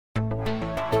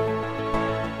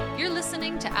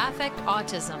to Affect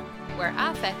Autism, where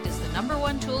affect is the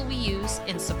 #1 tool we use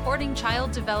in supporting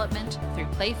child development through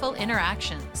playful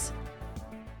interactions.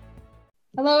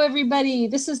 Hello, everybody.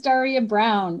 This is Daria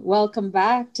Brown. Welcome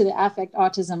back to the Affect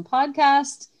Autism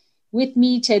podcast. With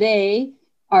me today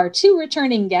are two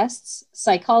returning guests,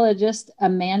 psychologist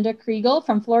Amanda Kriegel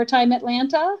from Floortime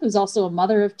Atlanta, who's also a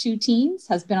mother of 2 teens,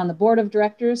 has been on the board of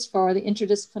directors for the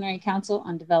Interdisciplinary Council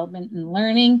on Development and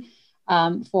Learning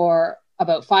for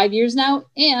about 5 years now.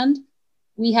 And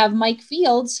we have Mike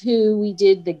Fields, who we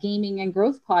did the Gaming and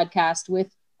Growth podcast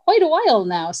with quite a while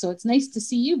now. So it's nice to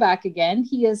see you back again.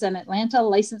 He is an Atlanta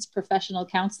licensed professional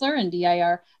counselor and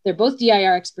DIR. They're both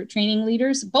DIR expert training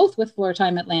leaders, both with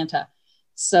Floortime Atlanta.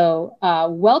 So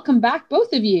welcome back,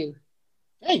 both of you.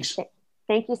 Thanks.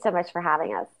 Thank you so much for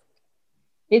having us.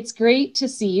 It's great to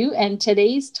see you. And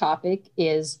today's topic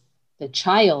is the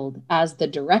child as the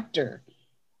director.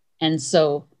 And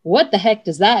so what the heck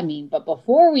does that mean? But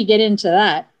before we get into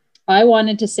that, I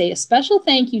wanted to say a special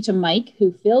thank you to Mike,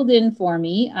 who filled in for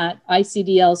me at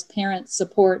ICDL's parent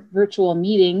support virtual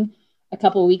meeting a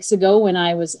couple of weeks ago when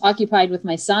I was occupied with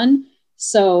my son.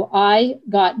 So I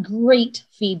got great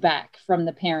feedback from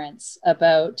the parents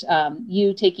about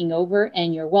you taking over,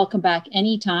 and you're welcome back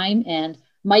anytime. And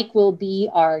Mike will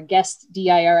be our guest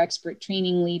DIR expert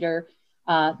training leader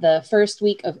the first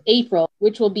week of April,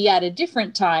 which will be at a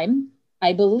different time,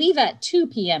 I believe at 2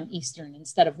 p.m. Eastern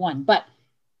instead of 1. But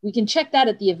we can check that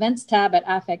at the events tab at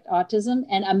Affect Autism.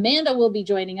 And Amanda will be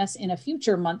joining us in a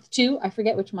future month too. I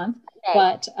forget which month,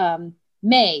 but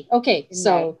May. Okay,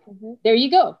 so there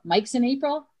you go. Mike's in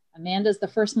April. Amanda's the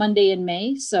first Monday in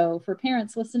May. So for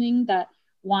parents listening that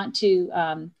want to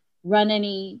run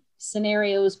any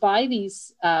scenarios by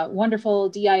these wonderful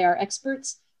DIR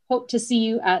experts, hope to see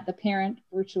you at the Parent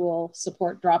Virtual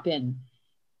Support Drop-In.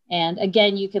 And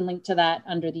again, you can link to that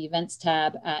under the events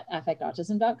tab at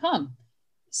affectautism.com.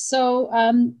 So,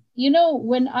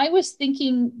 when I was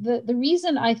thinking, the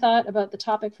reason I thought about the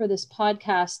topic for this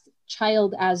podcast,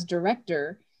 child as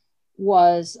director,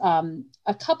 was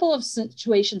a couple of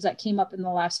situations that came up in the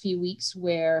last few weeks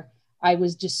where I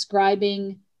was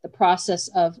describing the process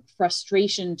of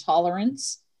frustration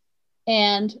tolerance.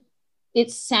 And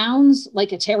it sounds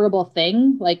like a terrible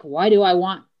thing. Like, why do I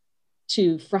want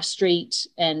to frustrate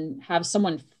and have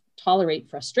someone tolerate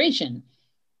frustration?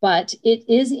 But it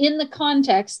is in the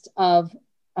context of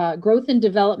growth and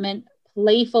development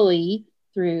playfully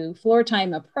through floor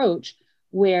time approach,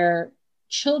 where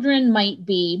children might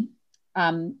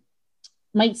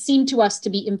seem to us to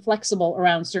be inflexible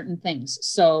around certain things.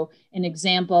 So an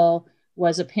example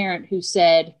was a parent who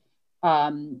said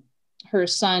her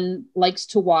son likes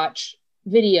to watch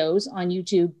videos on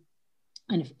YouTube.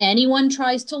 And if anyone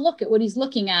tries to look at what he's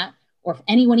looking at, or if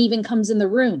anyone even comes in the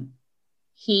room,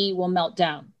 he will melt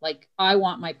down. Like, I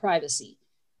want my privacy.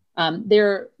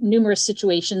 There are numerous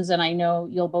situations, and I know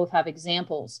you'll both have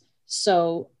examples.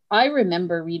 So I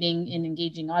remember reading in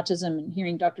Engaging Autism and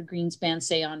hearing Dr. Greenspan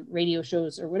say on radio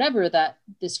shows or whatever that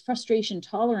this frustration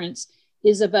tolerance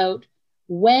is about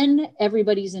when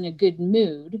everybody's in a good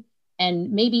mood,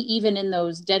 and maybe even in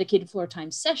those dedicated floor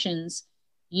time sessions,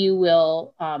 you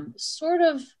will sort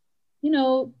of,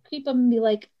 creep up and be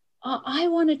like, I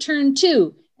want to turn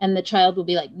too. And the child will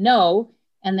be like, no.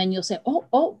 And then you'll say,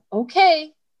 oh,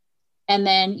 okay. And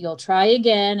then you'll try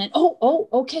again. And,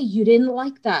 okay, you didn't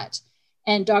like that.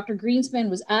 And Dr. Greenspan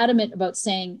was adamant about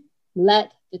saying,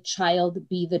 let the child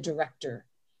be the director.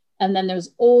 And then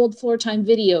there's old floor time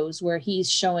videos where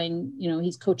he's showing,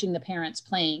 he's coaching the parents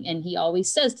playing. And he always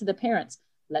says to the parents,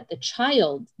 let the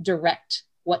child direct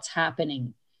what's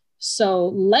happening. So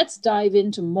let's dive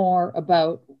into more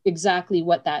about exactly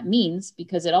what that means,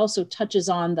 because it also touches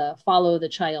on the follow the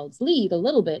child's lead a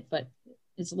little bit, but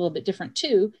it's a little bit different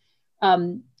too.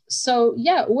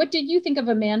 What did you think of,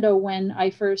 Amanda, when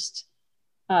I first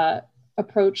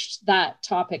approached that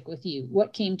topic with you?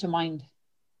 What came to mind?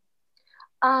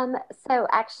 So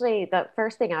actually, the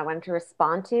first thing I wanted to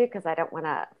respond to, because I don't want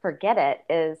to forget it,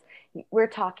 is we're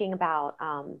talking about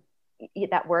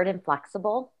that word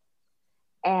inflexible,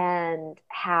 and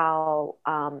how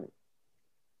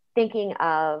thinking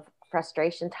of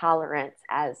frustration tolerance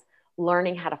as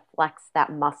learning how to flex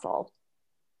that muscle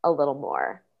a little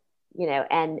more,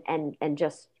 and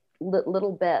just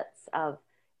little bits of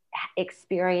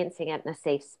experiencing it in a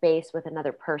safe space with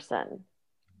another person,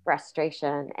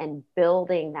 frustration, and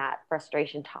building that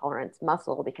frustration tolerance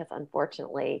muscle, because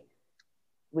unfortunately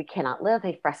we cannot live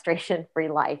a frustration-free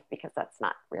life, because that's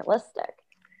not realistic.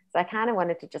 So I kind of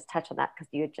wanted to just touch on that because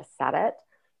you had just said it.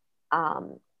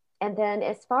 And then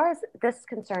as far as this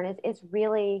concern is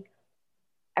really,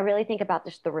 I really think about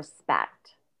just the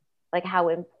respect like how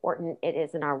important it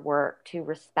is in our work to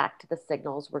respect the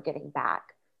signals we're getting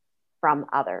back from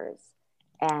others.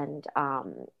 And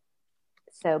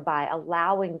so by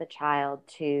allowing the child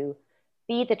to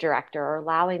be the director, or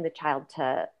allowing the child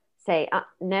to say,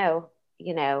 no,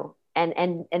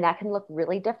 and that can look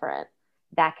really different.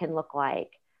 That can look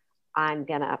like, I'm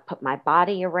going to put my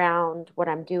body around what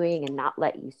I'm doing and not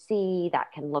let you see.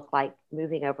 That can look like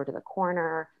moving over to the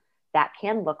corner. That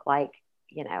can look like,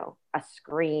 a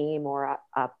scream or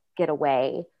a get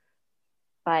away.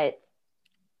 But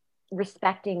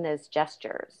respecting those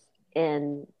gestures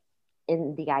in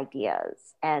the ideas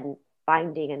and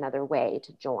finding another way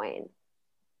to join.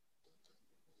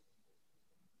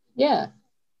 Yeah.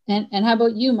 And how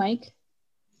about you, Mike?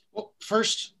 Well,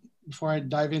 first, before I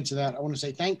dive into that, I want to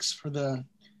say thanks for the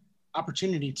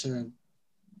opportunity to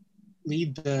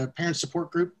lead the parent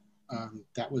support group.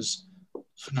 That was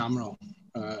phenomenal.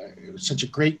 It was such a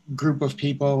great group of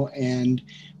people. And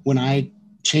when I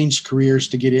changed careers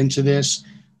to get into this,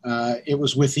 it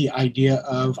was with the idea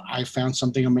of, I found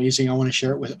something amazing. I want to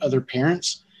share it with other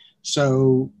parents.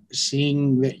 So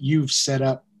seeing that you've set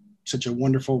up such a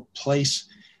wonderful place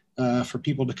for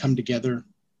people to come together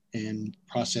and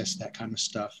process that kind of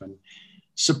stuff and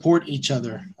support each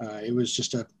other. It was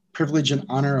just a privilege and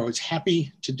honor. I was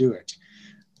happy to do it.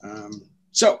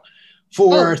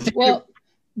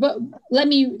 But let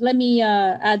me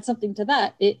add something to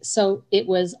that. It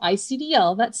was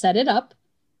ICDL that set it up.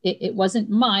 It wasn't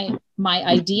my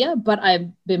idea, but I've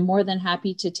been more than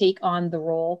happy to take on the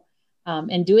role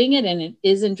and doing it, and it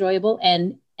is enjoyable.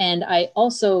 And I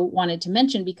also wanted to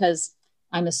mention, because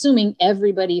I'm assuming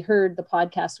everybody heard the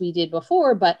podcast we did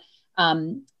before, but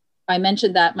I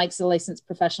mentioned that Mike's a licensed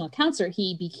professional counselor.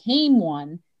 He became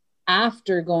one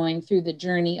after going through the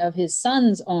journey of his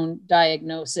son's own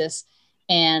diagnosis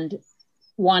and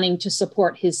wanting to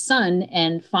support his son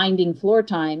and finding floor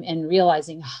time and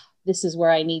realizing, this is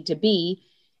where I need to be.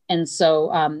 And so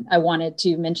I wanted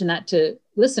to mention that to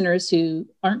listeners who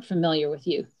aren't familiar with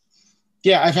you.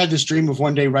 Yeah, I've had this dream of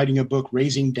one day writing a book,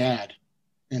 Raising Dad,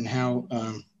 and how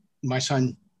my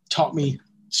son taught me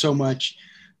so much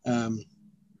on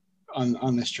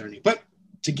this journey. But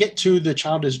to get to the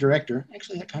child as director,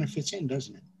 actually that kind of fits in,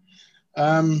 doesn't it?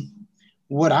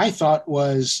 What I thought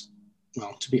was,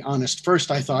 well, to be honest,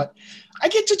 first I thought, I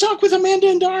get to talk with Amanda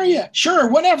and Daria. Sure,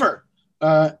 whatever.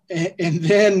 And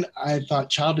then I thought,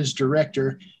 child as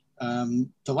director. The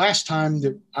last time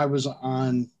that I was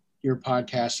on your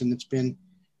podcast, and it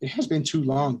has been too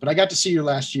long, but I got to see you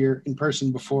last year in person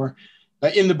in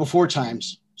the before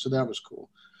times. So that was cool.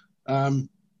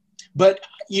 But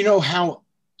you know how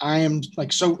I am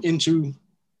like so into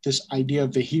this idea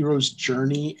of the hero's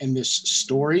journey and this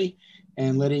story,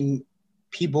 and letting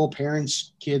people,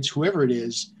 parents, kids, whoever it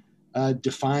is,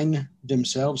 define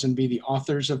themselves and be the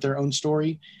authors of their own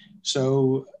story.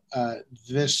 So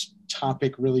this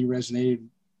topic really resonated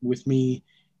with me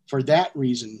for that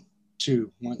reason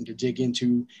too, wanting to dig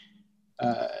into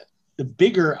the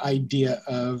bigger idea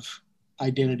of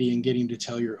identity and getting to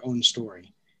tell your own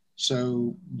story.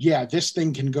 So yeah, this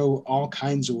thing can go all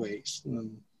kinds of ways.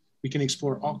 We can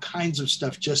explore all kinds of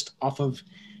stuff just off of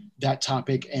that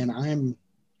topic, and I'm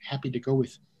happy to go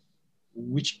with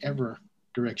whichever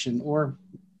direction, or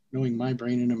knowing my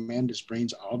brain and Amanda's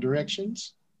brains, all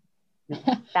directions.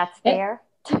 That's fair.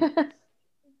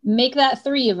 Make that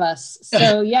 3 of us.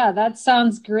 So yeah, that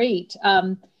sounds great.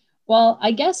 Well,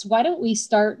 I guess why don't we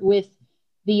start with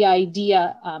the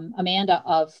idea, Amanda,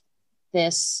 of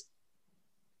this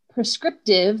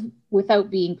prescriptive,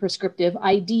 without being prescriptive,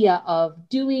 idea of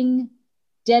doing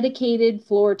dedicated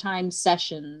floor time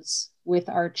sessions with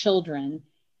our children,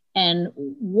 and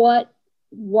why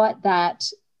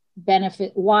that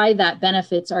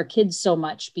benefits our kids so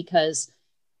much, because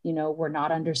we're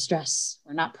not under stress,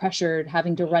 we're not pressured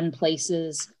having to run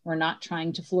places, we're not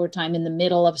trying to floor time in the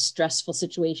middle of stressful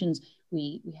situations.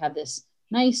 We have this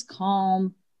nice,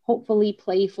 calm, hopefully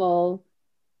playful,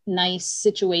 nice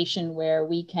situation where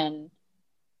we can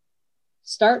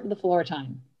start the floor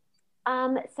time.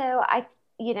 So I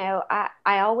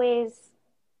always,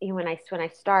 when I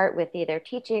start with either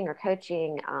teaching or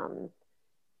coaching,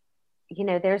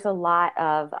 there's a lot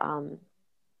of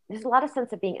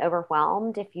sense of being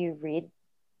overwhelmed if you read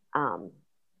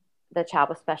The Child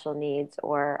with Special Needs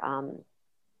or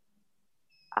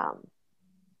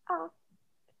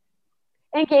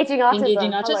Engaging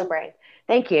Autism. Hello, brain.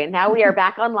 Thank you. Now we are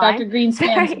back online. Dr.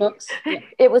 Greenspan's books. Yeah.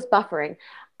 It was buffering.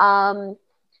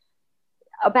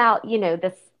 About,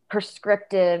 this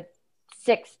prescriptive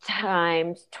 6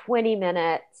 times, 20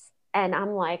 minutes. And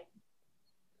I'm like,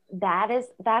 that is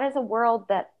a world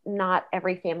that not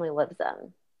every family lives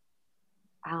in.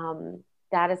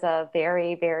 That is a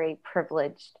very, very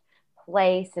privileged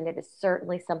place. And it is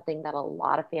certainly something that a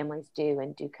lot of families do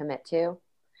and do commit to.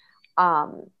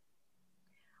 And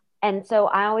so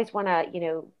I always want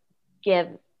to, give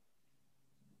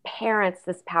parents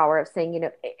this power of saying,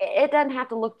 it doesn't have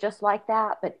to look just like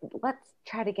that, but let's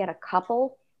try to get a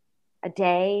couple a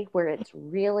day where it's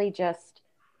really just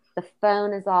the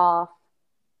phone is off,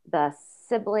 the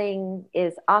sibling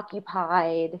is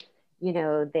occupied,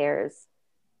 there's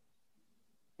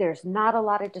not a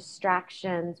lot of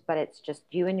distractions, but it's just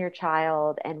you and your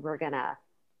child, and we're going to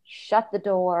shut the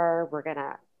door. We're going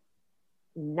to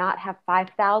not have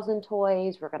 5,000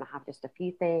 toys. We're going to have just a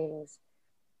few things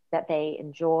that they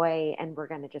enjoy, and we're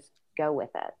going to just go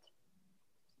with it.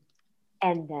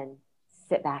 And then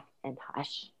sit back and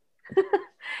hush.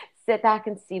 Sit back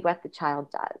and see what the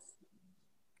child does,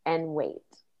 and wait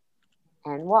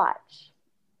and watch,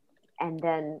 and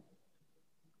then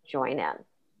join in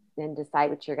and decide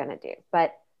what you're going to do.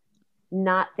 But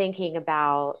not thinking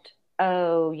about,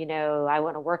 I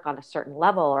want to work on a certain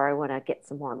level, or I want to get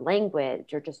some more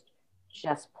language, or just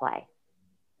play.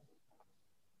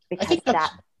 Because I think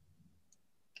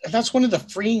that's one of the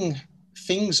freeing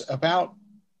things about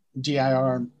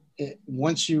DIR.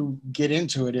 Once you get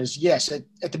into it, is yes,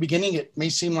 at the beginning it may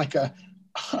seem like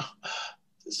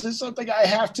this is something I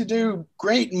have to do,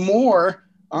 great, more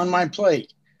on my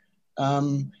plate.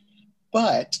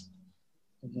 But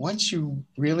once you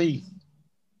really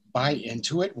buy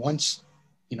into it, once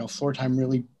floor time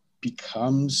really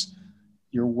becomes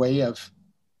your way of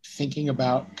thinking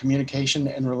about communication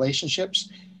and relationships,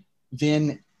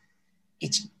 then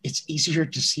it's easier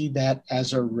to see that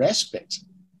as a respite.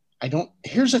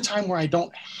 Here's a time where I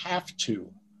don't have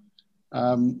to.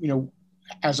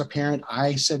 As a parent,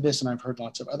 I said this, and I've heard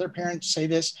lots of other parents say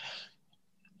this.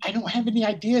 I don't have any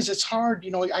ideas. It's hard.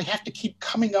 I have to keep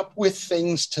coming up with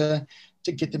things to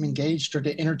get them engaged or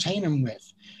to entertain them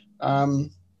with.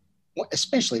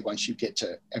 Especially once you get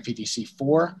to FEDC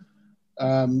 4,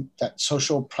 that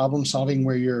social problem solving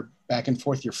where you're back and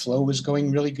forth, your flow is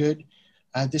going really good.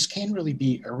 This can really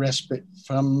be a respite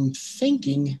from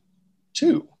thinking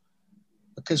too,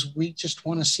 because we just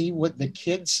want to see what the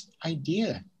kid's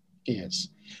idea is.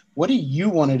 What do you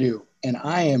want to do? And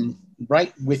I am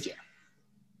right with you.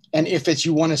 And if it's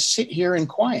you want to sit here in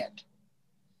quiet,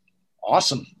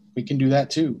 awesome. We can do that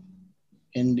too.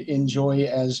 And enjoy,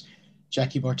 as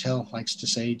Jackie Bartell likes to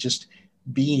say, just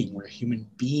being. We're human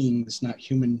beings, not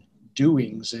human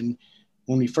doings. And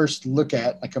when we first look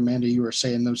at, like Amanda, you were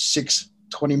saying, those 6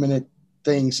 20-minute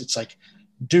things, it's like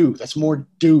do. That's more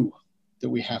do that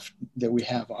we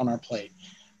have on our plate.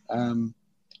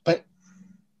 But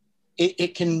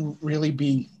it can really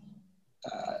be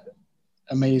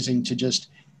amazing to just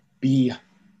be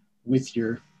with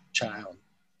your child,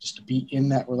 just to be in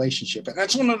that relationship. And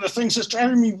that's one of the things that's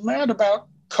driving me mad about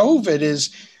COVID,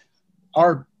 is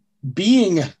our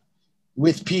being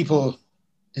with people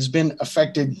has been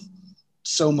affected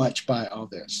so much by all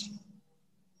this.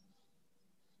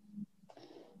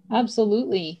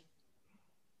 Absolutely.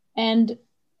 And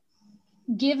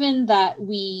given that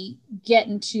we get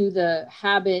into the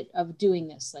habit of doing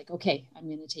this, like, okay, I'm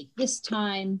going to take this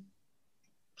time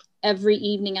every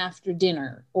evening after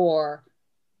dinner, or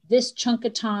this chunk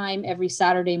of time every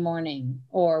Saturday morning,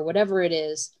 or whatever it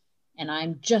is, and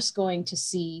I'm just going to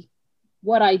see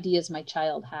what ideas my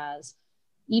child has,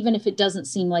 even if it doesn't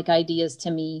seem like ideas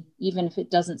to me, even if it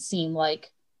doesn't seem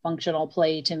like functional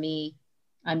play to me,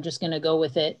 I'm just going to go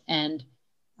with it. And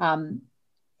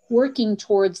working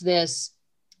towards this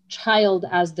child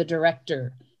as the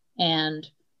director and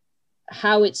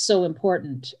how it's so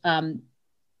important.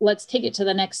 Let's take it to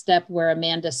the next step where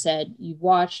Amanda said, you've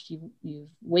watched, you've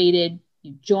waited,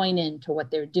 you join into what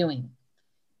they're doing.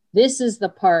 This is the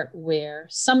part where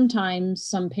sometimes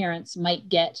some parents might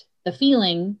get the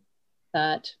feeling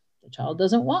that the child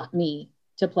doesn't want me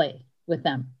to play with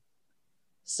them.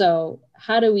 So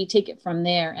how do we take it from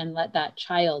there and let that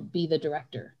child be the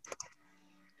director?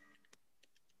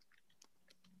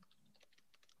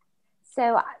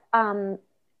 So,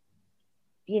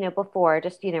 before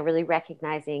just, really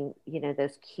recognizing,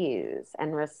 those cues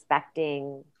and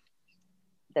respecting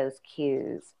those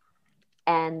cues,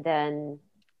 and then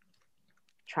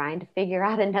trying to figure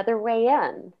out another way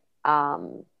in.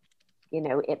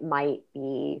 It might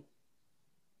be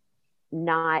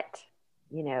not,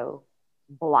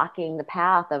 blocking the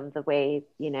path of the way,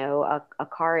 a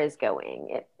car is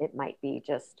going. It might be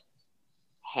just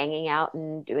hanging out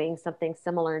and doing something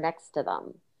similar next to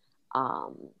them.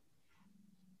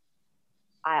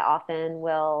 I often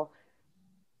will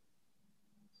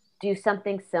do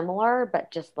something similar,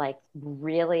 but just like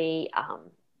really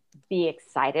be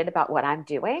excited about what I'm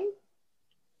doing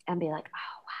and be like,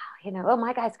 oh, wow, oh,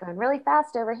 my guy's going really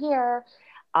fast over here.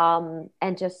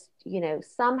 And just,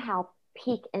 somehow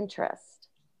pique interest.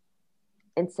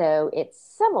 And so it's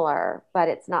similar, but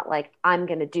it's not like I'm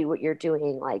going to do what you're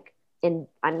doing. Like, I'm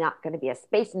not going to be a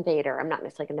space invader. I'm not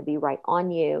necessarily going to be right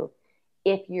on you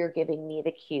if you're giving me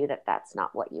the cue that that's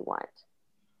not what you want.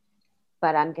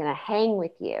 But I'm going to hang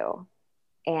with you.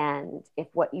 And if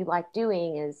what you like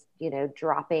doing is,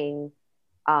 dropping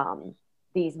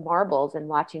these marbles and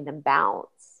watching them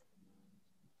bounce,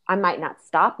 I might not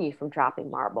stop you from dropping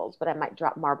marbles, but I might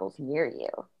drop marbles near you.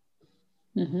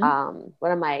 Mm-hmm.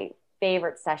 One of my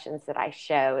favorite sessions that I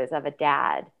show is of a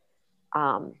dad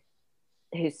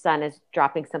whose son is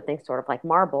dropping something sort of like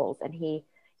marbles, and he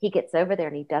gets over there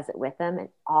and he does it with them, and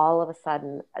all of a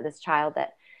sudden this child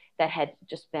that had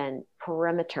just been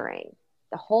perimetering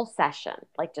the whole session,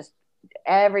 like just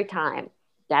every time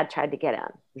dad tried to get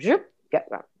in,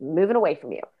 moving away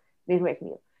from you.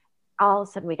 All of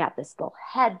a sudden we got this little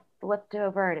head flipped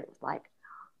over, and it was like,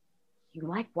 you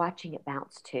like watching it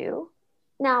bounce too?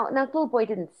 Now the little boy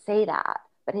didn't say that,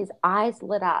 but his eyes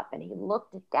lit up and he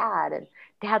looked at dad, and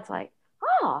dad's like,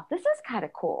 oh, this is kind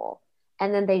of cool.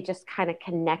 And then they just kind of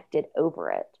connected over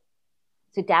it.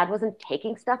 So dad wasn't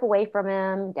taking stuff away from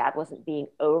him. Dad wasn't being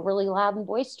overly loud and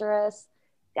boisterous.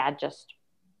 Dad just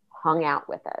hung out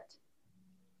with it.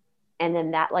 And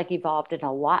then that like evolved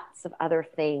into lots of other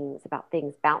things about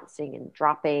things bouncing and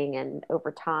dropping, and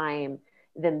over time,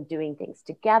 them doing things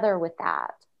together with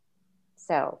that.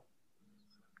 So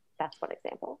that's one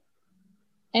example.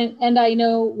 And I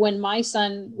know when my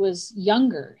son was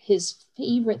younger, his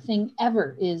favorite thing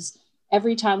ever is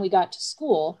every time we got to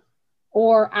school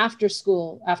or after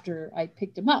school, after I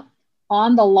picked him up,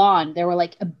 on the lawn, there were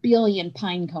like a billion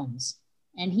pine cones.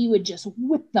 And he would just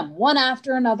whip them one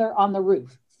after another on the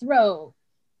roof. Throw.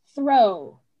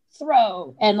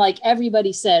 And like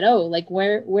everybody said, oh, like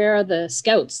where are the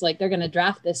scouts? Like they're going to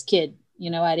draft this kid,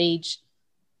 at age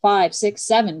 5, 6,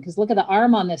 7, because look at the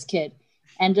arm on this kid.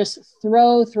 And just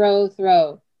throw.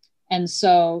 And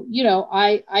so,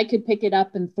 I could pick it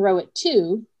up and throw it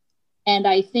too. And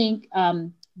I think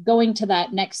going to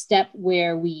that next step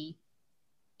where we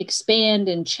expand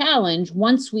and challenge,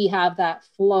 once we have that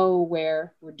flow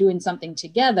where we're doing something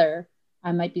together,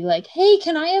 I might be like, hey,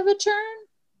 can I have a turn?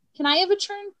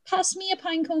 Pass me a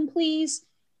pine cone, please.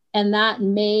 And that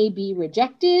may be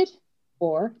rejected,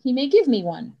 or he may give me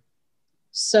one.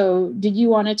 So do you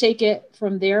want to take it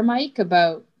from there, Mike,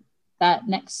 about that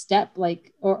next step?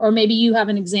 Like, or maybe you have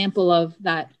an example of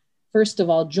that, first of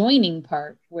all, joining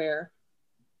part where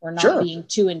we're not being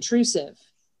too intrusive.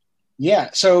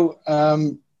 Yeah. So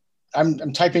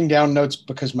I'm typing down notes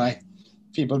because my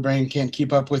feeble brain can't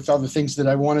keep up with all the things that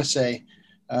I want to say.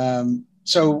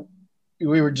 So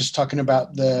we were just talking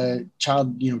about the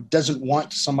child, doesn't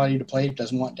want somebody to play,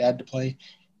 doesn't want dad to play.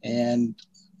 And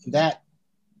that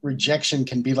rejection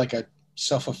can be like a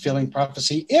self-fulfilling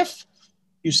prophecy if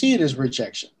you see it as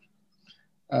rejection.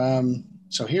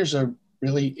 So here's a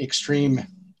really extreme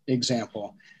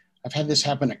example. I've had this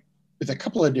happen with a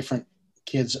couple of different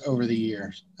kids over the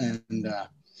years. And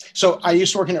so I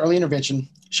used to work in early intervention,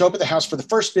 show up at the house for the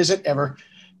first visit ever,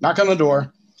 knock on the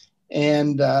door,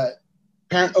 and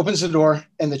parent opens the door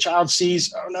and the child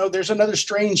sees, oh no, there's another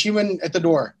strange human at the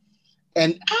door.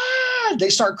 And they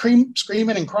start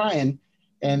screaming and crying.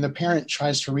 And the parent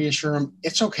tries to reassure them,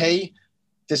 it's okay.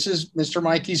 This is Mr.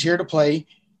 Mike. He's here to play.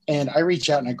 And I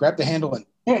reach out and I grab the handle and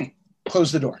boom,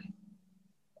 close the door.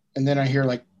 And then I hear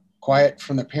like quiet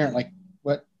from the parent, like,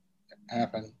 what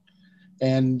happened?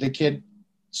 And the kid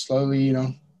slowly,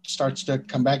 starts to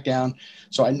come back down.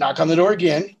 So I knock on the door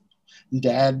again.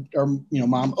 Dad or,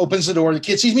 mom opens the door. The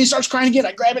kid sees me, starts crying again.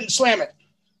 I grab it and slam it.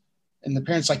 And the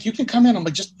parent's like, you can come in. I'm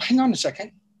like, just hang on a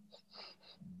second.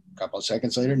 A couple of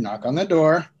seconds later, knock on the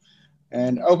door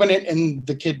and open it. And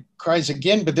the kid cries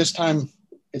again, but this time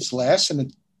it's less.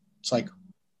 And it's like,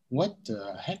 what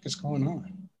the heck is going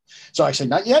on? So I said,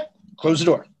 not yet. Close the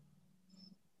door.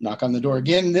 Knock on the door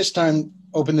again. This time,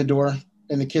 open the door.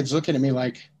 And the kid's looking at me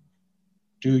like,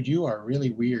 dude, you are really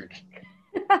weird.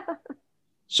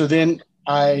 So then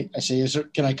I say,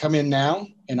 can I come in now?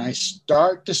 And I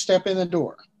start to step in the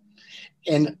door.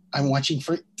 And I'm watching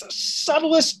for the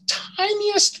subtlest,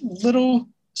 tiniest little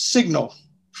signal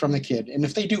from the kid. And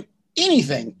if they do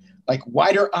anything like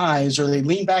wider eyes or they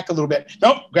lean back a little bit,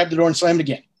 nope, grab the door and slam it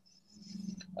again.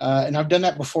 And I've done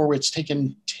that before where it's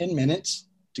taken 10 minutes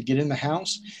to get in the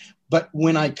house. But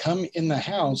when I come in the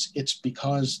house, it's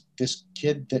because this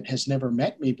kid that has never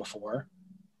met me before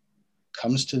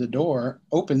comes to the door,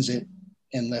 opens it,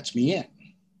 and lets me in.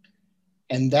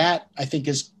 And that, I think,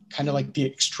 is kind of like the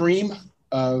extreme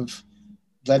of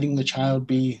letting the child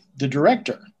be the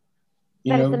director.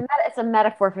 It's a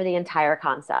metaphor for the entire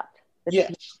concept. Yeah.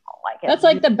 That's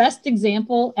like the best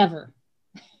example ever.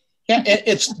 Yeah,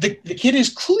 it's the kid is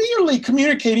clearly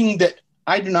communicating that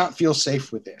I do not feel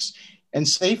safe with this. And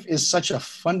safe is such a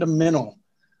fundamental,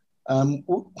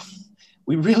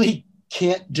 we really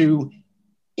can't do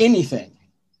anything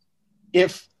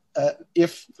if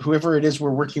whoever it is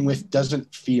we're working with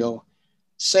doesn't feel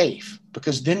safe,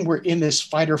 because then we're in this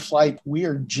fight or flight. We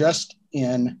are just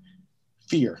in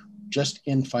fear, just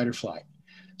in fight or flight.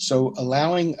 So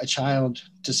allowing a child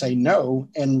to say no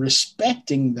and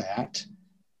respecting that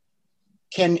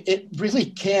really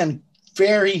can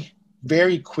very,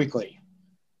 very quickly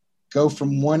go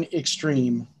from one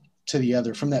extreme to the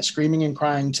other, from that screaming and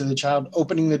crying to the child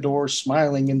opening the door,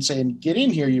 smiling and saying, "Get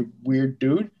in here, you weird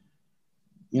dude.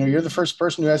 You're the first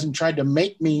person who hasn't tried to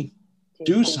make me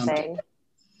do something.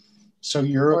 So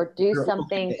or do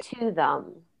something okay to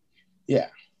them." Yeah.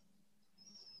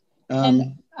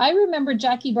 And I remember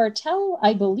Jackie Bartell,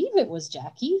 I believe it was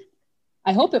Jackie,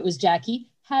 I hope it was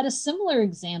Jackie, had a similar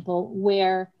example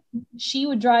where she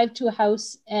would drive to a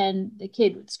house and the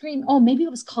kid would scream. Oh, maybe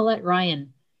it was Colette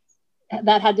Ryan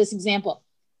that had this example.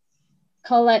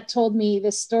 Colette told me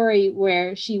this story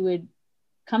where she would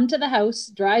come to the house,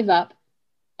 drive up,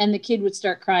 and the kid would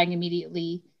start crying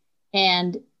immediately.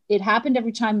 And it happened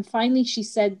every time. Finally, she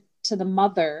said to the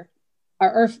mother,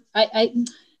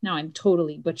 now I'm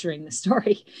totally butchering the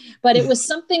story, but it was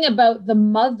something about the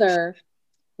mother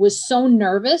was so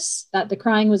nervous that the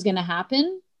crying was going to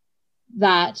happen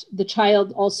that the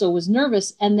child also was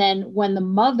nervous. And then when the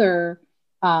mother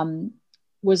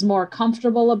was more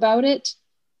comfortable about it,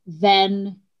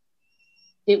 then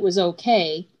it was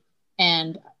okay.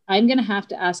 And I'm going to have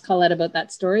to ask Colette about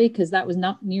that story because that was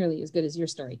not nearly as good as your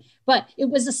story. But it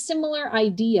was a similar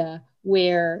idea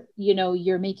where,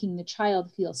 you're making the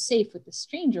child feel safe with the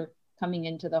stranger coming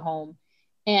into the home.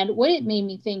 And what it made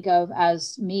me think of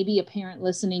as maybe a parent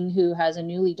listening who has a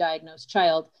newly diagnosed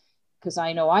child, because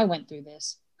I know I went through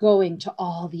this, going to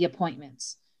all the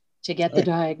appointments to get the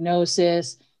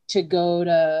diagnosis, to go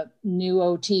to new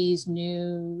OTs,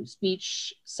 new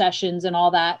speech sessions and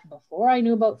all that before I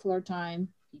knew about floor time,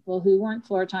 people who weren't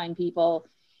floor time people.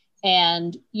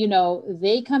 And,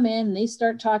 they come in, they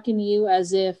start talking to you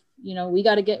as if,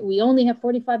 we only have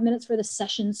 45 minutes for the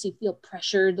session. So you feel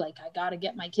pressured, like I got to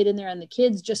get my kid in there, and the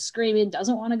kid's just screaming,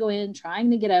 doesn't want to go in,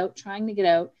 trying to get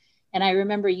out. And I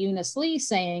remember Eunice Lee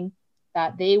saying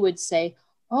that they would say,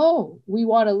 "Oh, we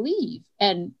want to leave."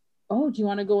 And, "Oh, do you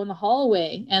want to go in the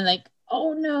hallway?" And like,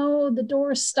 "Oh no, the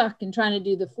door's stuck," and trying to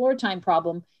do the floor time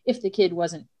problem if the kid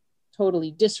wasn't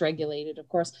totally dysregulated, of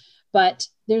course. But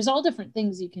there's all different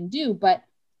things you can do. But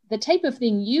the type of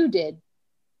thing you did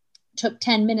took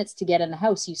 10 minutes to get in the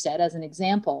house, you said, as an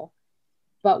example.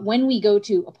 But when we go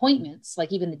to appointments,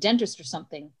 like even the dentist or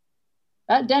something,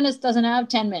 that dentist doesn't have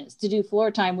 10 minutes to do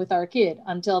floor time with our kid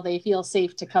until they feel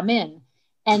safe to come in.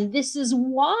 And this is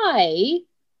why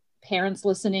parents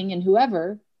listening and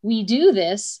whoever, we do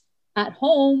this at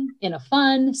home in a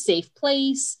fun, safe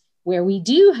place where we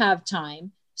do have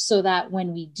time, so that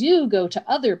when we do go to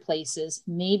other places,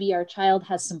 maybe our child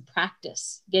has some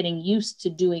practice getting used to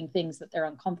doing things that they're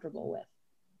uncomfortable with.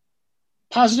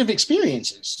 Positive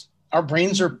experiences. Our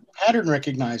brains are pattern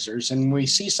recognizers, and we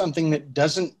see something that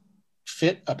doesn't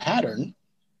fit a pattern.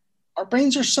 Our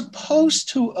brains are supposed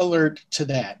to alert to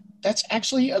that. That's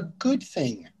actually a good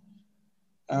thing.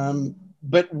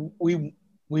 But we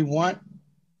want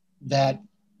that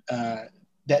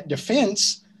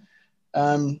defense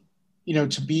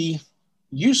to be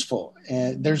useful.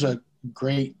 And there's a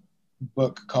great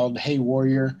book called Hey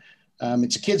Warrior.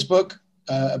 It's a kid's book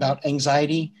about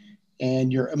anxiety,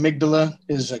 and your amygdala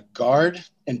is a guard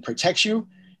and protects you.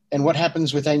 And what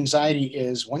happens with anxiety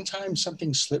is one time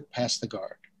something slipped past the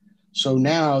guard. So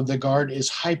now the guard is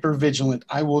hyper vigilant.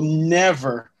 I will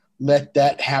never let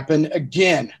that happen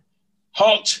again.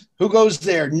 Halt! Who goes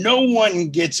there? No one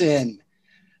gets in.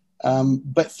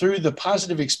 But through the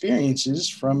positive experiences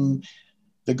from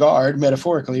the guard,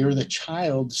 metaphorically, or the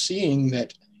child seeing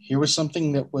that here was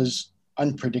something that was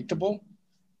unpredictable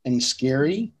and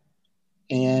scary,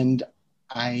 and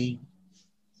I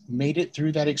made it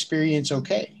through that experience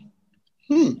okay.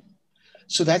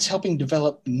 So that's helping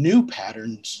develop new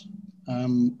patterns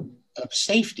of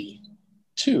safety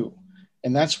too.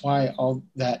 And that's why all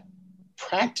that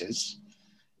practice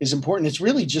is important. It's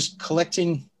really just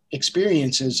collecting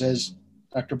experiences, as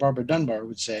Dr. Barbara Dunbar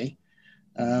would say,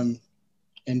 and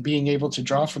being able to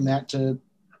draw from that to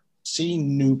see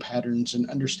new patterns and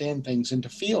understand things and to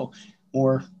feel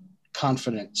more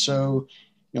confident. So,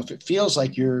 if it feels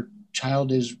like your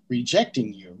child is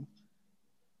rejecting you,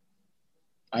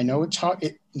 I know it's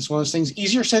hard. It's one of those things,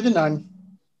 easier said than done.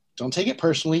 Don't take it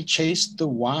personally. Chase the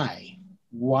why.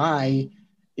 Why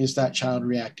is that child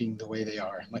reacting the way they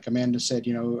are? Like Amanda said,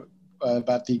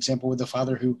 about the example with the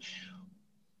father who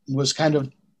was kind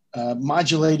of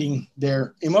modulating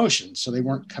their emotions. So they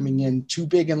weren't coming in too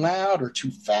big and loud or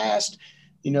too fast.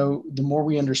 The more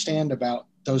we understand about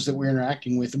those that we're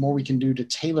interacting with, the more we can do to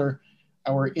tailor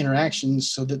our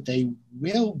interactions so that they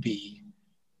will be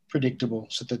predictable,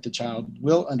 so that the child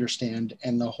will understand.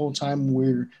 And the whole time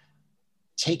we're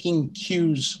taking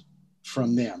cues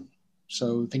from them.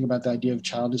 So think about the idea of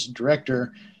child as a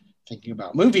director, thinking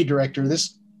about movie director.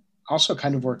 This also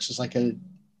kind of works as like a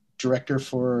director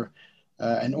for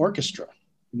an orchestra,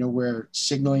 where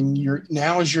signaling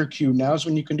now is your cue. Now is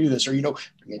when you can do this, or, bring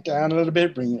it down a little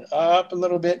bit, bring it up a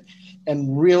little bit,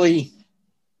 and really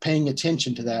paying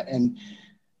attention to that. And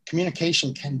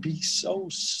communication can be so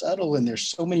subtle, and there's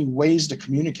so many ways to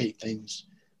communicate things.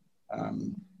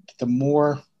 The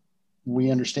more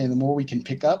we understand, the more we can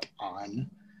pick up on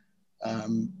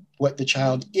what the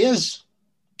child is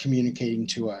communicating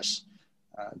to us,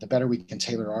 the better we can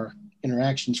tailor our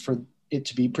interactions for it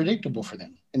to be predictable for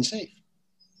them and safe.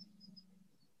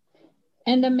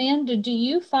 And Amanda, do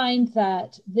you find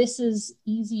that this is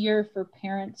easier for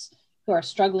parents who are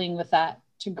struggling with that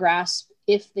to grasp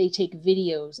if they take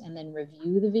videos and then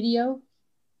review the video?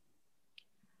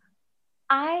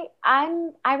 I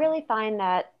really find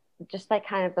that just like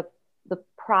kind of the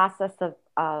process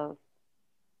of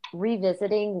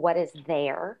revisiting what is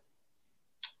there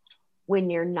when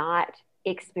you're not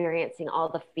experiencing all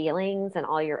the feelings and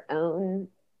all your own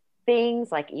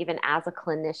things, like even as a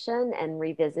clinician, and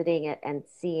revisiting it and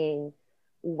seeing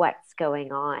what's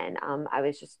going on. I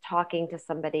was just talking to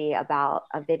somebody about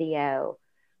a video,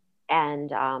 and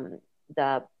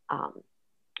the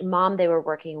mom they were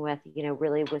working with,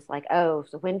 really was like, oh,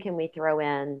 so when can we throw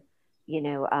in,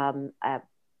 an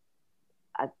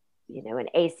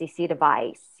ACC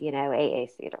device,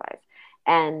 AAC device,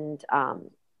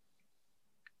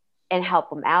 and help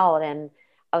them out. And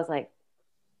I was like,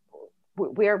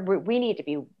 we need to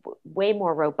be way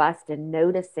more robust in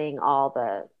noticing all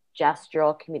the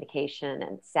gestural communication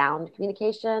and sound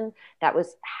communication that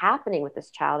was happening with this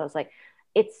child. I was like,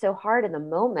 it's so hard in the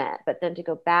moment, but then to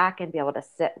go back and be able to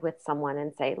sit with someone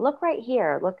and say, look right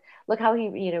here, look how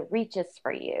he, reaches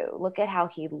for you. Look at how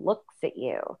he looks at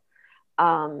you.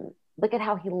 Look at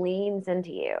how he leans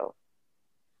into you.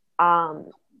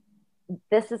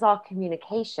 This is all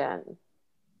communication.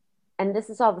 And this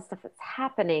is all the stuff that's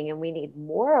happening, and we need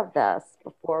more of this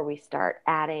before we start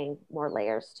adding more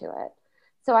layers to it.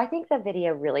 So I think the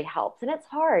video really helps. And it's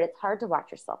hard. It's hard to watch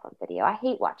yourself on video. I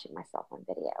hate watching myself on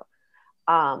video.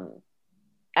 I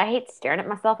hate staring at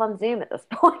myself on Zoom at this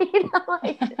point.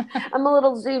 I'm a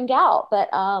little zoomed out, but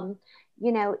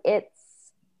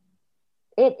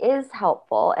it is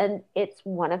helpful. And it's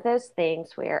one of those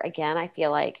things where, again, I feel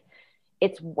like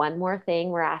it's one more thing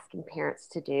we're asking parents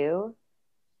to do.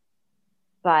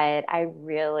 But I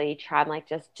really try. I'm like,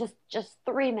 just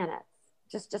 3 minutes.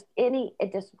 Just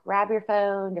grab your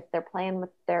phone if they're playing with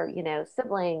their,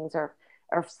 siblings, or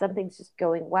if something's just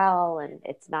going well and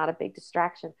it's not a big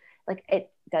distraction. Like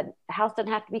the house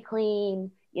doesn't have to be clean,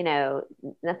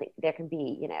 nothing. There can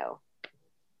be,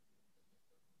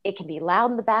 it can be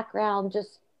loud in the background.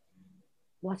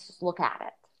 Let's just look at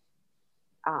it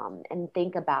and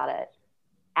think about it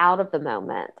out of the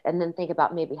moment, and then think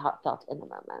about maybe how it felt in the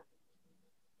moment.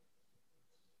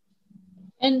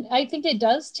 And I think it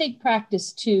does take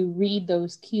practice to read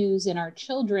those cues in our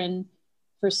children,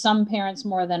 for some parents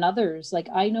more than others. Like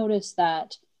I noticed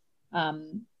that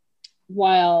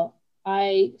while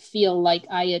I feel like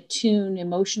I attune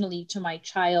emotionally to my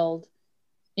child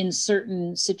in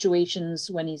certain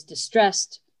situations when he's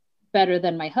distressed better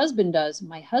than my husband does,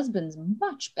 my husband's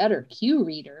much better cue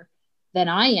reader than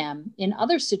I am in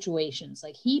other situations.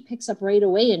 Like he picks up right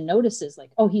away and notices,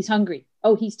 like, oh, he's hungry.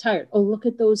 Oh, he's tired. Oh, look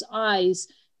at those eyes.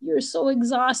 You're so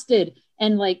exhausted.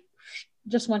 And like,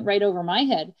 just went right over my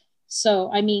head. So,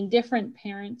 I mean, different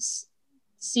parents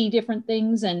see different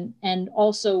things. And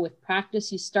also with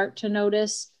practice, you start to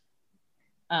notice.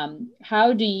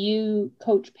 How do you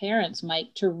coach parents,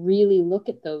 Mike, to really look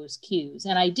at those cues?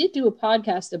 And I did do a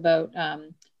podcast about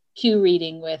cue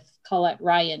reading with Colette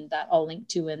Ryan that I'll link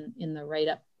to in the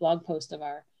write-up blog post of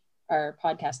our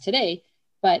podcast today.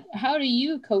 But how do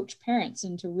you coach parents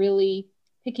into really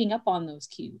picking up on those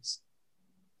cues?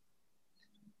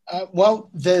 Well,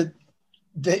 the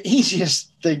the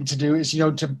easiest thing to do is,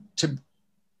 to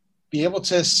be able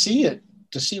to see it,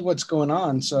 to see what's going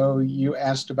on. So you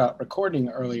asked about recording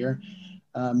earlier.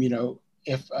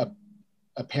 If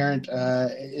a parent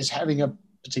is having a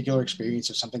particular experience,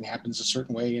 if something happens a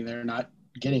certain way and they're not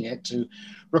getting it, to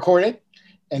record it.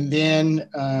 And then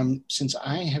since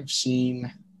I have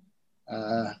seen,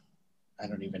 I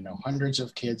don't even know, hundreds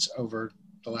of kids over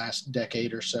the last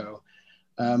decade or so,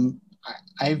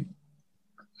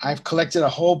 I've collected a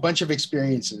whole bunch of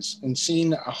experiences and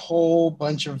seen a whole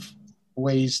bunch of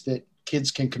ways that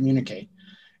kids can communicate.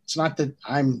 It's not that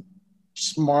I'm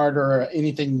smart or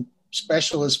anything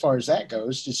special as far as that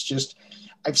goes. It's just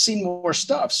I've seen more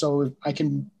stuff. So if I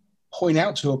can point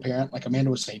out to a parent, like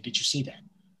Amanda was saying, did you see that?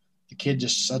 The kid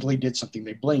just suddenly did something.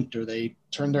 They blinked, or they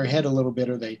turned their head a little bit,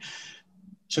 or they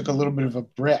took a little bit of a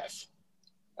breath.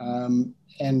 And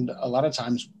a lot of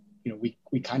times,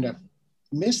 we kind of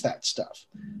miss that stuff.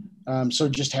 So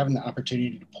just having the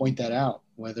opportunity to point that out,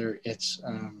 whether it's,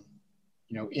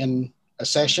 in a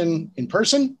session in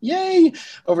person, yay,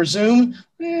 over Zoom,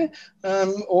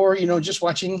 or, just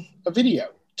watching a video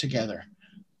together.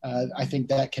 I think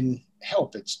that can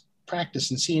help. It's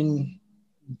practice and seeing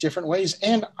different ways.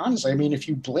 And honestly, I mean, if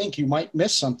you blink, you might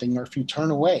miss something, or if you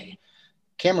turn away,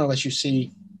 camera lets you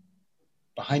see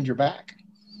behind your back,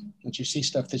 lets you see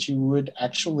stuff that you would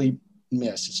actually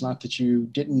miss. It's not that you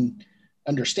didn't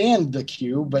understand the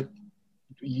cue, but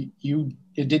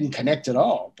it didn't connect at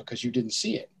all because you didn't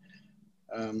see it.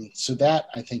 So that,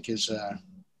 I think, is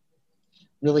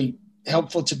really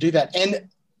helpful to do that. And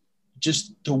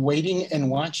just the waiting and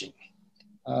watching.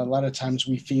 A lot of times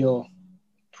we feel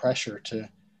pressure to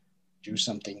do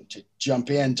something, to jump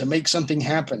in, to make something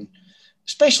happen,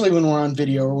 especially when we're on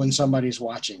video or when somebody's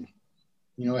watching.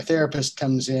 A therapist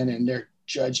comes in and they're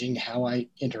judging how I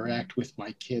interact with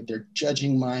my kid. They're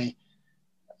judging my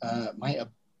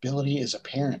ability as a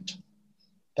parent.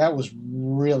 That was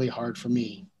really hard for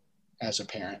me as a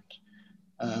parent,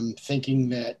 thinking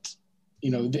that,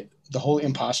 the whole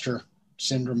imposter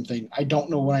syndrome thing. I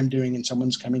don't know what I'm doing, and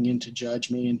someone's coming in to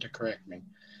judge me and to correct me.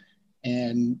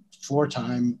 And Floor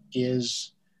Time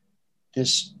is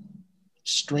this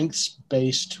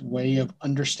strengths-based way of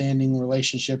understanding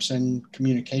relationships and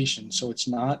communication. So it's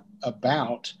not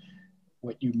about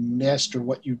what you missed or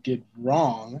what you did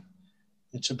wrong.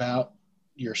 It's about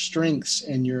your strengths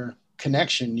and your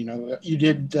connection. You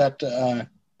did that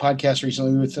podcast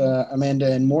recently with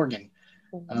Amanda and Morgan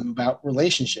about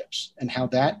relationships and how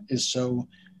that is so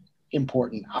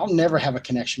important. I'll never have a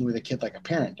connection with a kid like a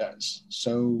parent does.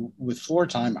 So with Floor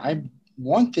Time, I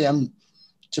want them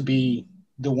to be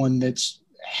the one that's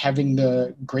having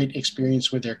the great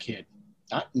experience with their kid,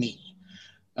 not me.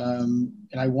 And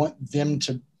I want them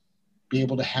to be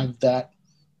able to have that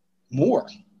more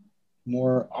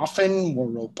often, more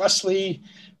robustly,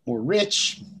 more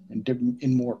rich, and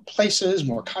in more places,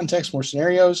 more contexts, more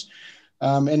scenarios.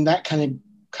 And that kind of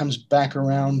comes back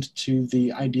around to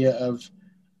the idea of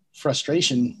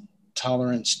frustration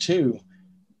tolerance too.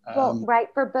 Well, right,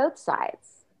 for both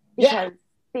sides.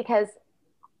 Because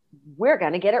we're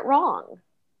going to get it wrong.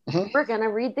 Mm-hmm. We're going to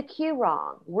read the cue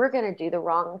wrong. We're going to do the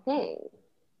wrong thing.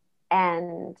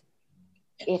 And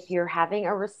if you're having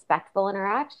a respectful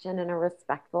interaction and a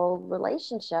respectful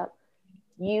relationship,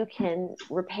 you can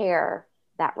repair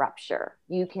that rupture.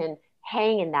 You can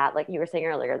hang in that, like you were saying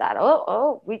earlier, that,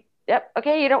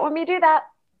 okay, you don't want me to do that,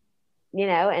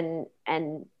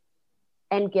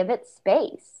 and give it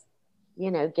space,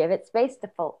 give it space to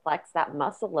flex that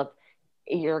muscle of,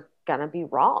 you're going to be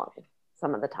wrong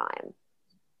some of the time.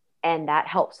 And that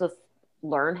helps us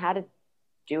learn how to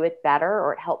do it better,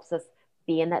 or it helps us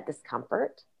be in that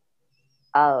discomfort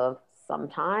of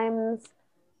sometimes,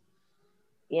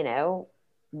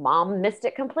 mom missed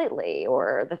it completely,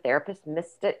 or the therapist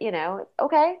missed it,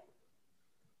 okay.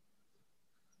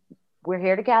 We're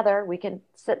here together. We can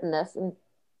sit in this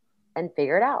and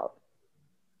figure it out.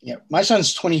 Yeah. My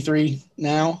son's 23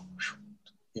 now.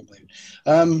 Can't believe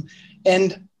it.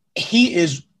 And he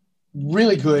is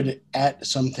really good at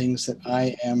some things that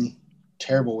I am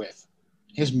terrible with.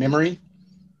 His memory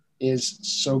is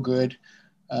so good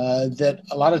that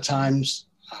a lot of times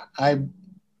I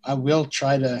will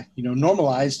try to,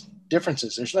 normalize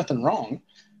differences. There's nothing wrong.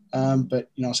 But,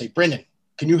 I'll say, Brendan,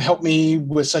 can you help me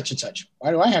with such and such?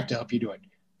 Why do I have to help you do it?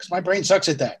 Because my brain sucks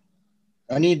at that.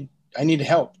 I need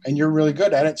help, and you're really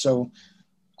good at it. So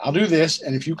I'll do this.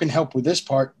 And if you can help with this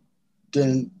part,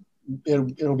 then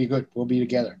it'll be good. We'll be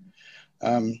together.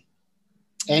 And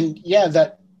yeah,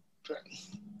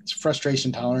 it's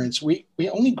frustration tolerance. We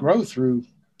only grow through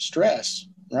stress.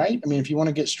 right? I mean, if you want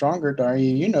to get stronger,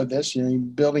 Daria, you know this, you know,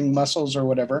 building muscles or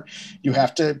whatever, you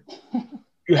have to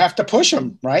push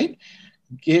them, right?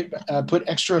 Put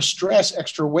extra stress,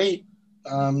 extra weight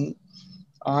on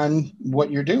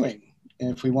what you're doing.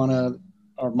 And if we want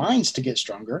our minds to get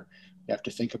stronger, we have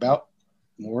to think about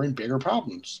more and bigger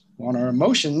problems. On our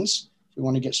emotions, if we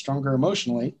want to get stronger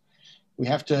emotionally, we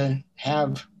have to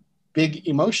have big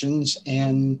emotions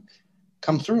and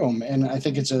come through them. And I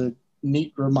think it's a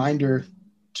neat reminder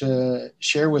to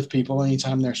share with people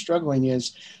anytime they're struggling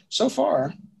is, so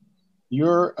far,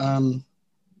 your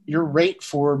rate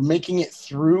for making it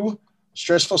through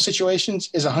stressful situations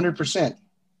is 100%,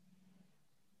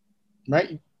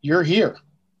 right? You're here.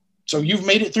 So you've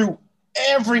made it through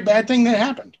every bad thing that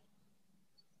happened.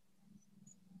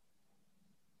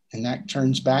 And that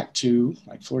turns back to,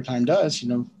 like Floor Time does, you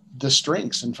know, the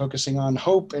strengths and focusing on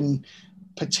hope and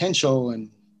potential and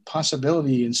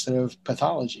possibility instead of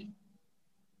pathology.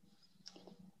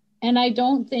 And I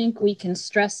don't think we can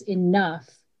stress enough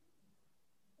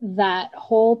that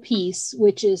whole piece,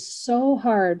 which is so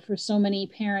hard for so many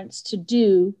parents to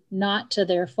do, not to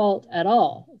their fault at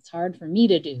all. It's hard for me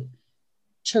to do,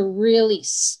 to really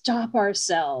stop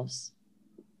ourselves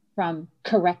from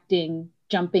correcting,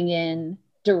 jumping in,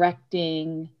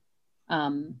 directing.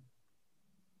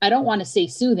 I don't want to say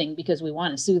soothing, because we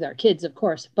want to soothe our kids, of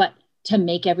course, but to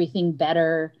make everything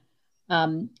better.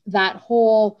 That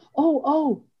whole,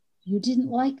 oh, you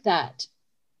didn't like that.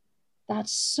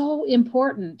 That's so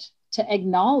important to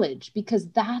acknowledge, because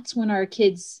that's when our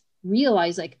kids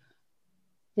realize, like,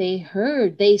 they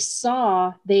heard, they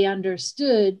saw, they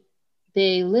understood,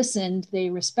 they listened, they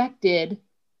respected.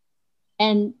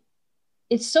 And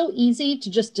it's so easy to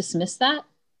just dismiss that,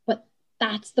 but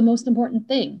that's the most important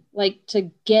thing, like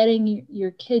to getting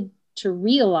your kid to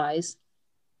realize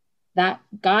that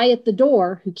guy at the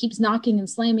door who keeps knocking and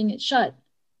slamming it shut,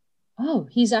 oh,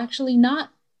 he's actually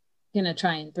not going to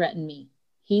try and threaten me.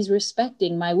 He's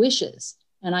respecting my wishes.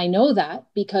 And I know that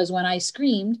because when I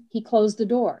screamed, he closed the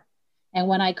door. And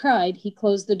when I cried, he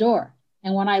closed the door.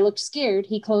 And when I looked scared,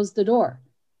 he closed the door.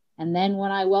 And then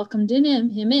when I welcomed him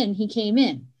in, he came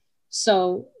in.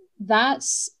 So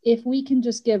that's, if we can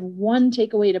just give one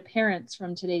takeaway to parents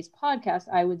from today's podcast,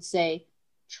 I would say,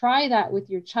 try that with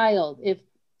your child. If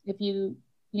you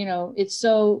know, it's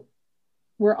so,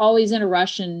 we're always in a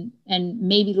rush, and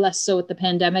maybe less so with the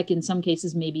pandemic, in some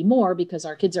cases, maybe more, because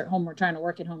our kids are at home. We're trying to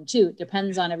work at home too. It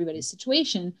depends on everybody's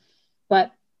situation,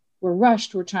 but we're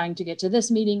rushed. We're trying to get to this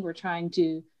meeting. We're trying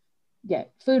to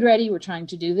get food ready. We're trying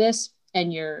to do this.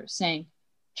 And you're saying,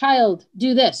 child,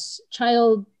 do this.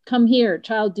 Child, come here.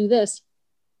 Child, do this.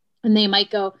 And they might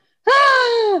go,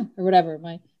 ah, or whatever.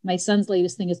 My son's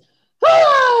latest thing is,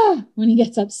 ah, when he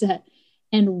gets upset.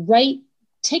 And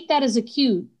take that as a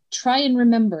cue. Try and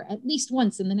remember at least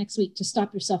once in the next week to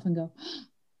stop yourself and go,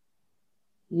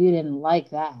 you didn't like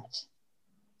that.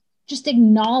 Just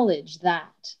acknowledge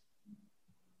that.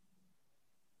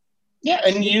 Yeah,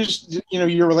 and use, you know,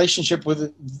 your relationship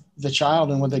with the child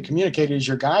and what they communicate as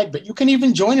your guide, but you can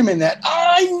even join them in that.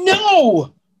 I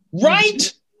know,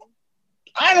 right?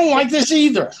 I don't like this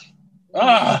either.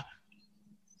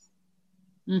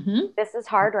 This is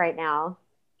hard right now.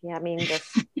 Yeah, I mean,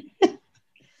 this.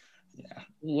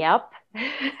 Yep.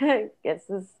 This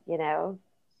is, you know,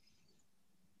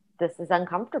 this is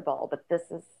uncomfortable, but this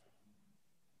is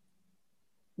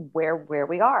where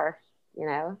we are, you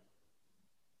know.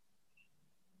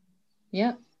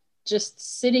 Yeah.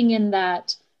 Just sitting in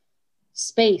that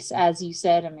space, as you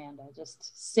said, Amanda,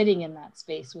 just sitting in that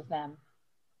space with them.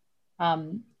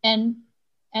 And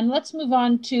let's move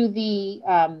on to the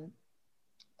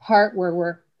part where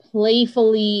we're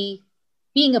playfully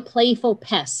being a playful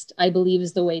pest, I believe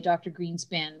is the way Dr.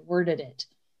 Greenspan worded it.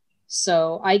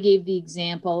 So I gave the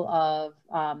example of,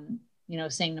 you know,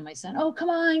 saying to my son, oh, come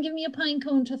on, give me a pine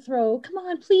cone to throw. Come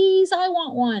on, please, I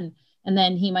want one. And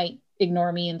then he might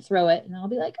ignore me and throw it. And I'll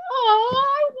be like, oh,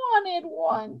 I wanted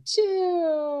one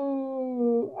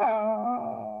too.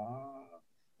 Oh.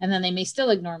 And then they may still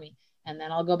ignore me. And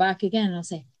then I'll go back again and I'll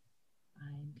say,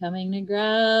 I'm coming to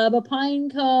grab a pine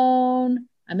cone.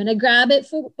 I'm going to grab it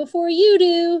before you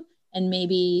do. And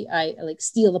maybe I like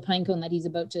steal the pine cone that he's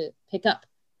about to pick up.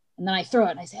 And then I throw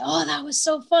it and I say, oh, that was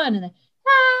so fun. And then,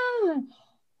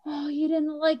 oh, you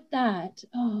didn't like that.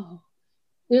 Oh,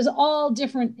 there's all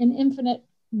different and infinite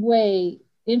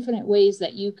ways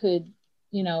that you could,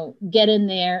 you know, get in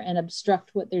there and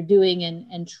obstruct what they're doing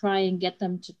and try and get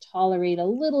them to tolerate a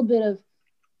little bit of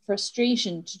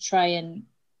frustration to try and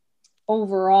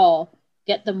overall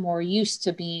get them more used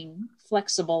to being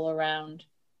flexible around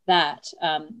that.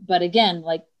 But again,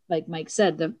 like like Mike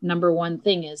said, the number one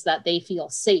thing is that they feel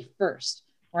safe first.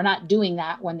 We're not doing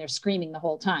that when they're screaming the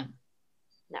whole time.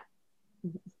 No.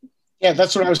 Yeah,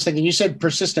 that's what I was thinking. You said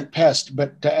persistent pest,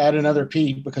 but to add another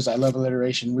P, because I love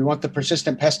alliteration, we want the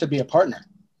persistent pest to be a partner,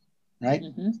 right?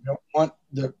 Mm-hmm. We don't want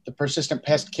the persistent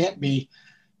pest can't be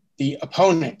the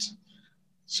opponent.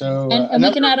 So and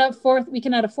we can add a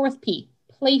fourth P,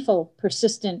 playful,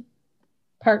 persistent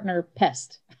partner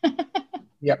pest.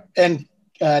 Yep. And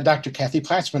Dr. Kathy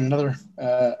Platzman, another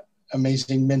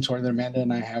amazing mentor that Amanda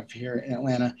and I have here in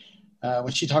Atlanta,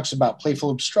 when she talks about playful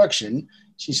obstruction,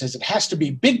 she says it has to be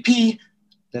big P,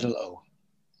 little o.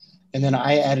 And then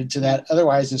I added to that,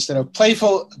 otherwise, instead of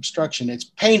playful obstruction, it's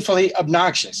painfully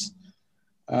obnoxious.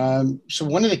 So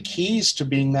one of the keys to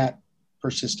being that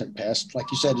persistent pest,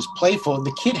 like you said, is playful.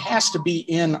 The kid has to be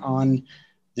in on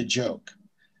the joke.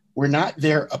 We're not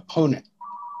their opponent.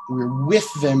 We're with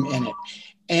them in it.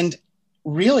 And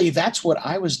really, that's what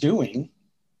I was doing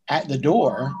at the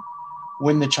door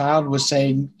when the child was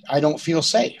saying, I don't feel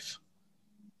safe.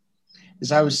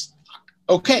 Is I was,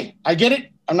 okay, I get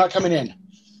it. I'm not coming in.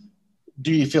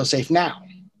 Do you feel safe now?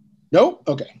 Nope.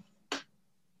 Okay.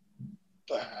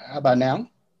 How about now?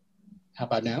 How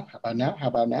about now? How about now? How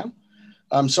about now?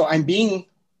 So I'm being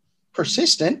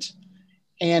persistent,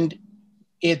 and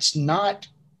it's not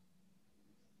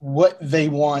what they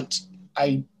want.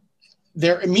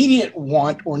 Their immediate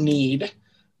want or need,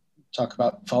 talk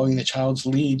about following the child's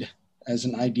lead as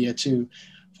an idea too,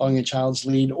 following a child's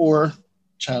lead or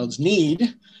child's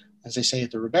need, as they say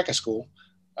at the Rebecca School,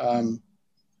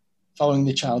 following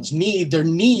the child's need. Their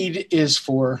need is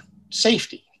for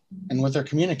safety, and what they're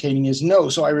communicating is no.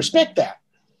 So I respect that.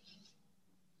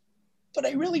 But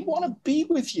I really want to be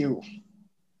with you.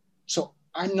 So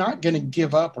I'm not going to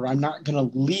give up, or I'm not going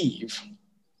to leave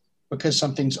because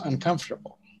something's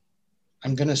uncomfortable.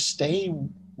 I'm going to stay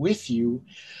with you,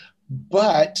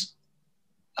 but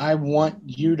I want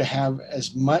you to have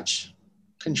as much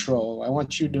control. I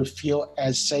want you to feel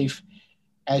as safe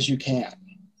as you can.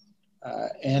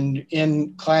 And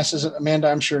in classes, Amanda,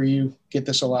 I'm sure you get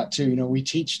this a lot too. You know, we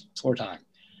teach floor time.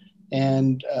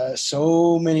 And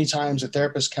so many times the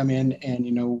therapists come in and,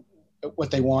 you know,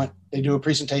 what they want, they do a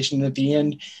presentation, and at the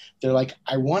end, they're like,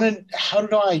 how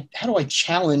do I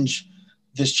challenge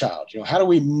this child? You know, how do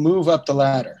we move up the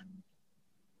ladder?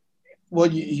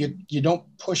 Well, you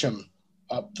don't push them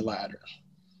up the ladder.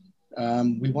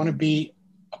 We want to be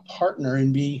a partner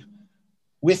and be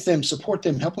with them, support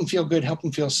them, help them feel good, help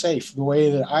them feel safe. The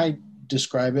way that I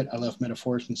describe it, I love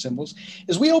metaphors and symbols,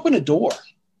 is we open a door.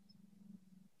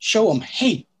 Show them,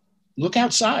 hey, look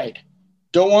outside.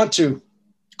 Don't want to.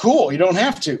 Cool, you don't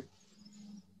have to.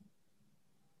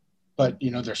 But, you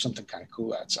know, there's something kind of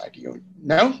cool outside. You go,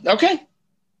 no? Okay.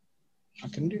 I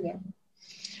can do that.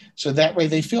 So that way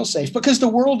they feel safe, because the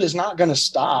world is not going to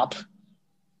stop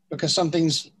because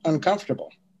something's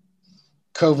uncomfortable.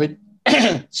 COVID.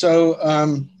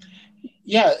 So,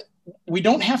 yeah, we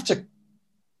don't have to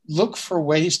look for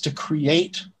ways to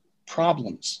create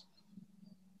problems.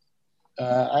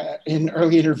 In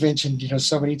early intervention, you know,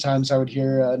 so many times I would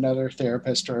hear another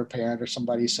therapist or a parent or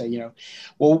somebody say, you know,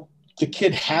 well, the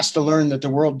kid has to learn that the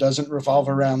world doesn't revolve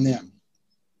around them.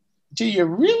 Do you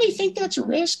really think that's a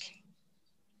risk?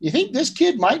 You think this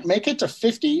kid might make it to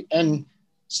 50 and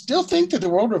still think that the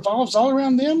world revolves all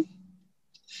around them?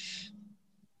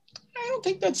 I don't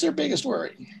think that's their biggest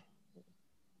worry.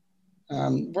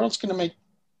 The world's going to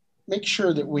make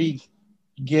sure that we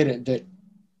get it, that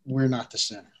we're not the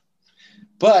center.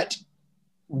 But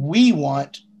we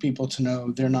want people to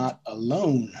know they're not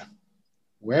alone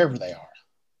wherever they are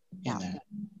in that.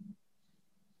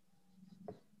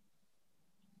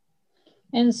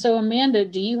 And so, Amanda,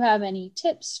 do you have any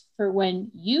tips for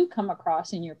when you come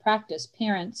across in your practice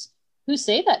parents who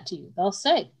say that to you? They'll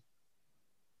say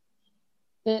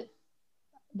that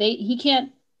he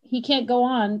can't go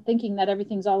on thinking that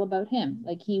everything's all about him.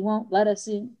 Like, he won't let us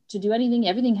in to do anything.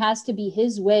 Everything has to be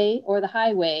his way or the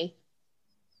highway.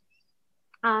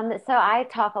 So I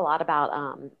talk a lot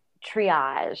about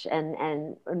triage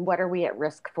and what are we at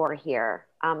risk for here?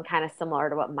 Kind of similar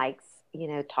to what Mike's, you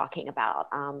know, talking about.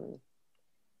 I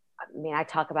mean, I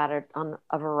talk about it on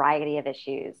a variety of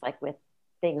issues, like with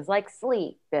things like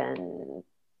sleep and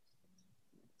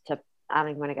I don't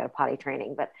even want to go to potty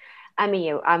training, but I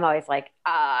mean, I'm always like,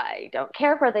 I don't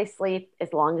care where they sleep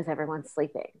as long as everyone's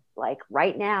sleeping. Like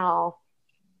right now,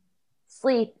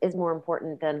 sleep is more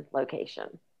important than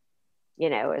location. You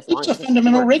know, as long as it's a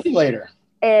fundamental regulator.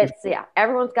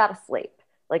 Everyone's got to sleep.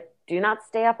 Like, do not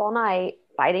stay up all night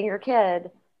fighting your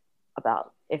kid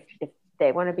about if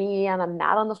they want to be on a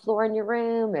mat on the floor in your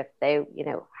room, if they, you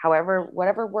know,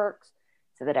 whatever works.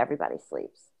 so that everybody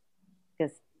sleeps,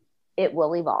 because it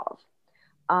will evolve.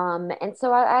 And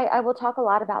so I will talk a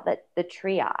lot about the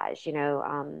triage.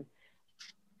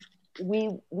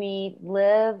 We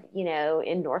live,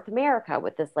 in North America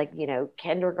with this, like,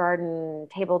 kindergarten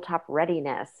tabletop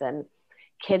readiness, and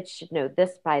kids should know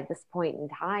this by this point in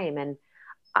time. And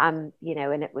and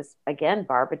it was, again,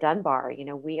 Barbara Dunbar,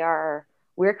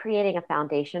 we're creating a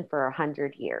foundation for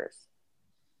 100 years.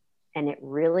 And it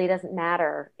really doesn't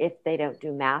matter if they don't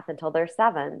do math until they're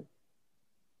 7,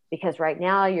 because right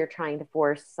now you're trying to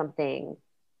force something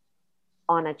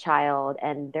on a child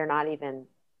and they're not even,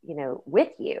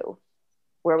 with you,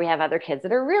 where we have other kids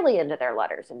that are really into their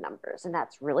letters and numbers, and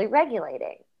that's really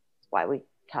regulating. That's why we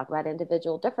talk about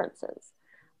individual differences.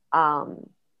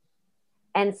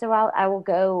 And so I will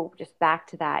go just back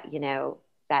to that,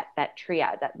 that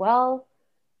triad, that, well,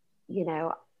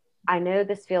 I know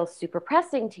this feels super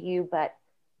pressing to you, but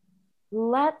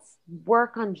let's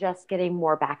work on just getting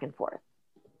more back and forth.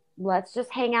 Let's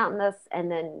just hang out in this and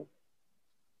then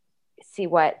see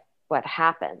what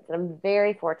happens. And I'm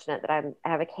very fortunate that I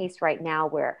have a case right now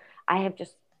where I have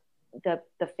just, the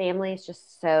family is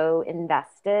just so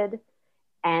invested,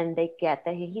 and they get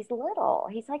that he's little,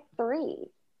 he's like 3.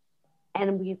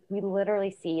 And we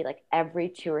literally see, like, every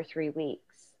 2 or 3 weeks,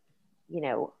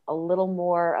 a little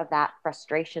more of that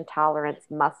frustration tolerance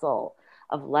muscle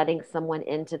of letting someone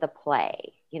into the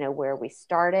play, where we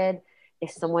started.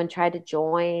 If someone tried to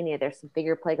join, there's some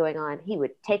figure play going on, he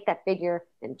would take that figure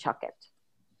and chuck it.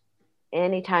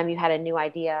 Anytime you had a new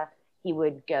idea, he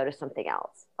would go to something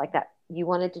else like that. You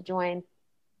wanted to join.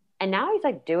 And now he's,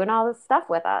 like, doing all this stuff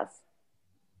with us.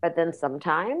 But then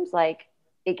sometimes, like,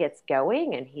 it gets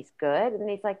going and he's good. And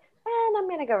he's like, man, I'm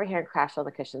going to go over here and crash on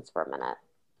the cushions for a minute,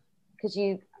 because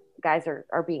you guys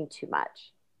are being too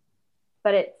much.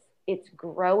 But it's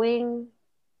growing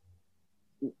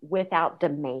without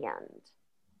demand.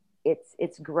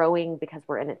 It's growing because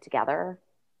we're in it together,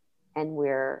 and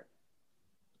we're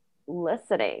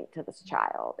listening to this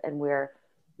child, and we're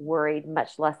worried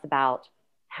much less about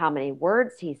how many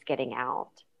words he's getting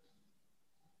out.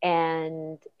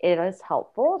 And it is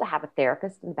helpful to have a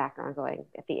therapist in the background going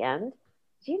at the end,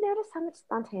 do you notice how much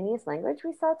spontaneous language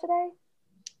we saw today?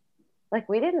 Like,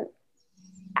 we didn't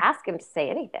ask him to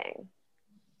say anything,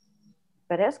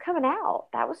 but it was coming out.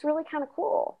 That was really kind of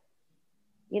cool.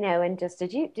 And just,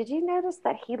 did you notice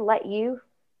that he let you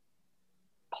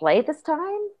play this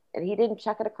time and he didn't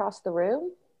chuck it across the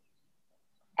room?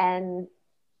 And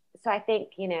so I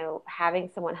think,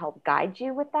 having someone help guide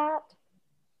you with that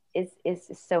is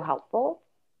so helpful.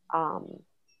 And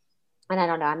I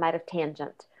don't know, I might have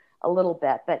tangent a little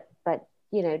bit, but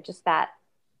just that,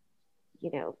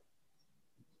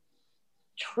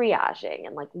 triaging,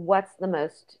 and, like, what's the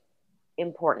most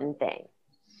important thing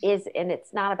and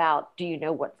it's not about, do you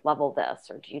know what's level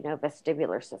this, or do you know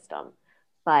vestibular system,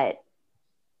 but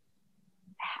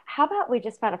how about we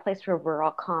just find a place where we're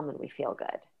all calm and we feel good?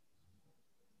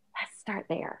 Let's start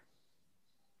there.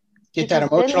 Get that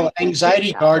emotional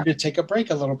anxiety guard to take a break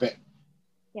a little bit.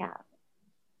 Yeah.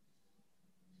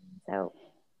 So.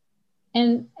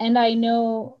 And I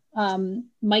know,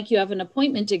 Mike, you have an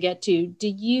appointment to get to. Do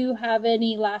you have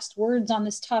any last words on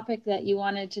this topic that you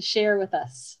wanted to share with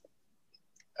us?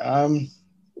 Can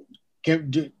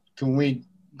we,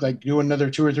 like, do another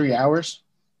 2 or 3 hours?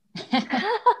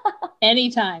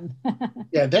 Anytime.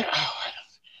 Yeah,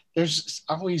 there's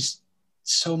always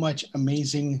so much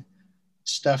amazing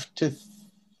stuff to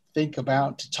think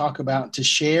about, to talk about, to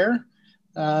share.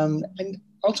 And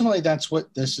ultimately, that's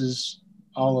what this is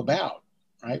all about,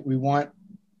 right? We want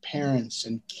parents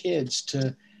and kids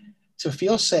to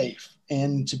feel safe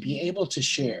and to be able to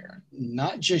share,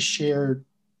 not just share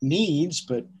needs,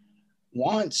 but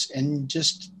wants, and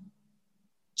just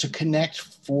to connect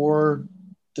for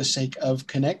the sake of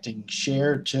connecting,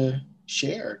 share, to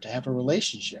have a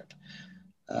relationship.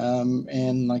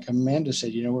 And like Amanda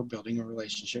said, we're building a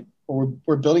relationship, or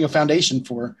we're building a foundation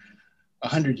for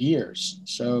 100 years.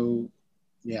 So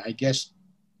yeah, I guess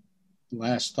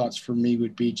last thoughts for me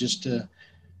would be just to,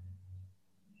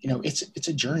 it's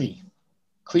a journey.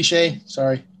 Cliche,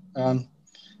 sorry.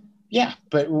 Yeah,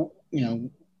 but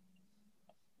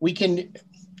we can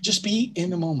just be in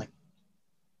the moment.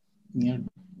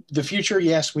 The future,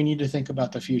 yes, we need to think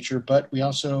about the future, but we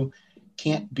also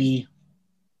can't be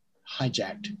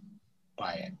hijacked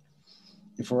by it.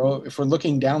 If we're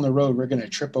looking down the road, we're going to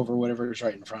trip over whatever is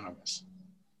right in front of us.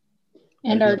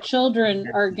 And our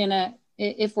children are going to,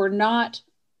 if we're not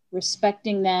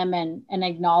respecting them and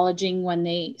acknowledging when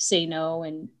they say no,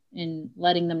 and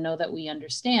letting them know that we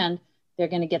understand, they're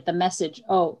going to get the message,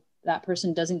 oh, that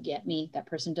person doesn't get me, that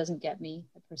person doesn't get me,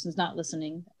 that person's not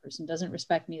listening, that person doesn't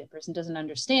respect me, that person doesn't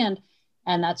understand.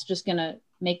 And that's just going to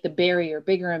make the barrier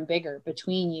bigger and bigger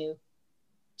between you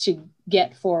to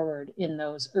get forward in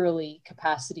those early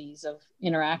capacities of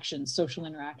interactions, social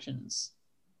interactions.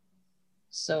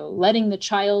 So letting the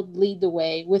child lead the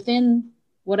way within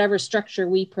whatever structure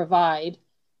we provide,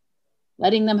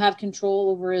 letting them have control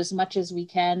over as much as we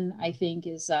can, I think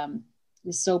is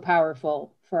so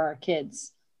powerful for our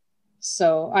kids.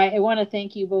 So I want to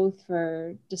thank you both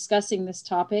for discussing this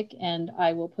topic, and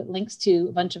I will put links to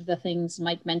a bunch of the things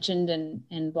Mike mentioned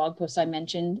and blog posts I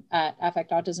mentioned at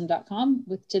affectautism.com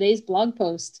with today's blog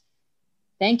post.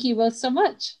 Thank you both so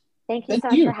much. Thank you so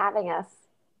much for having us.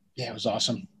 Yeah, it was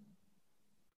awesome.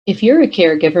 If you're a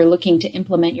caregiver looking to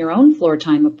implement your own floor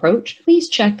time approach, please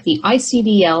check the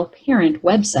ICDL parent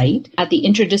website at the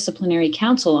Interdisciplinary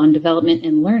Council on Development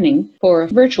and Learning for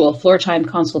virtual floor time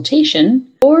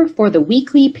consultation or for the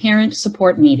weekly parent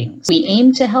support meetings. We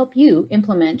aim to help you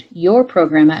implement your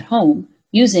program at home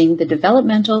using the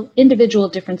Developmental Individual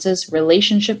Differences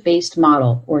Relationship-Based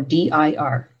Model, or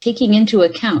DIR, taking into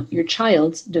account your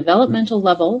child's developmental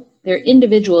level, their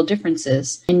individual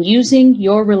differences, and using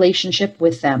your relationship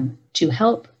with them to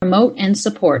help promote and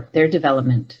support their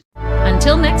development.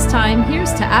 Until next time,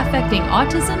 here's to affecting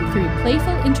autism through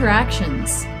playful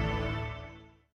interactions.